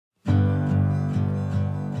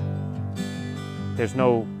there's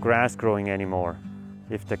no grass growing anymore.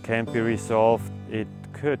 If that can't be resolved, it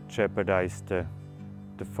could jeopardize the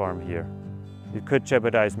farm here. It could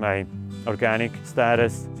jeopardize my organic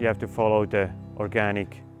status. You have to follow the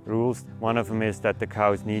organic rules. One of them is that the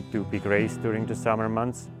cows need to be grazed during the summer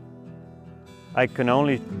months. I can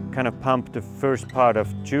only kind of pump the first part of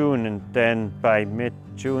June, and then by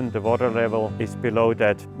mid-June the water level is below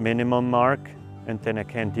that minimum mark, and then I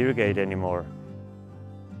can't irrigate anymore.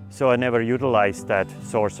 So I never utilized that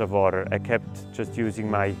source of water. I kept just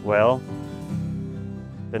using my well.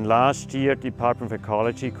 Then last year the Department of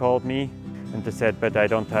Ecology called me and they said, but I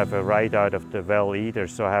don't have a right out of the well either,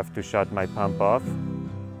 so I have to shut my pump off.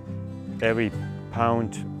 Every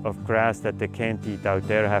pound of grass that they can't eat out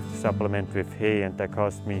there I have to supplement with hay, and that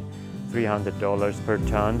cost me $300 per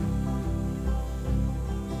ton.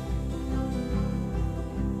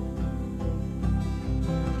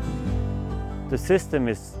 The system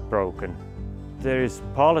is broken. There is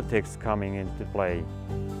politics coming into play.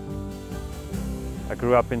 I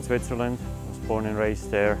grew up in Switzerland, was born and raised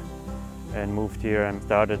there, and moved here and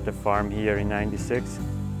started the farm here in '96.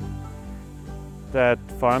 That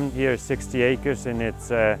farm here is 60 acres and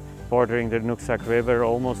it's bordering the Nooksack River,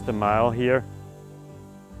 almost a mile here.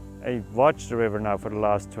 I watched the river now for the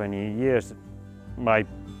last 20 years. My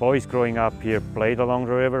boys growing up here played along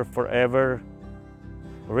the river forever.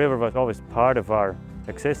 The river was always part of our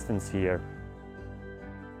existence here.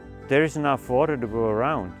 There is enough water to go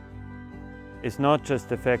around. It's not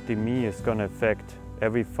just affecting me, it's going to affect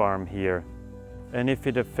every farm here. And if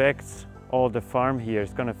it affects all the farm here,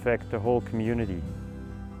 it's going to affect the whole community.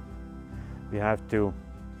 We have to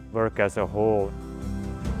work as a whole.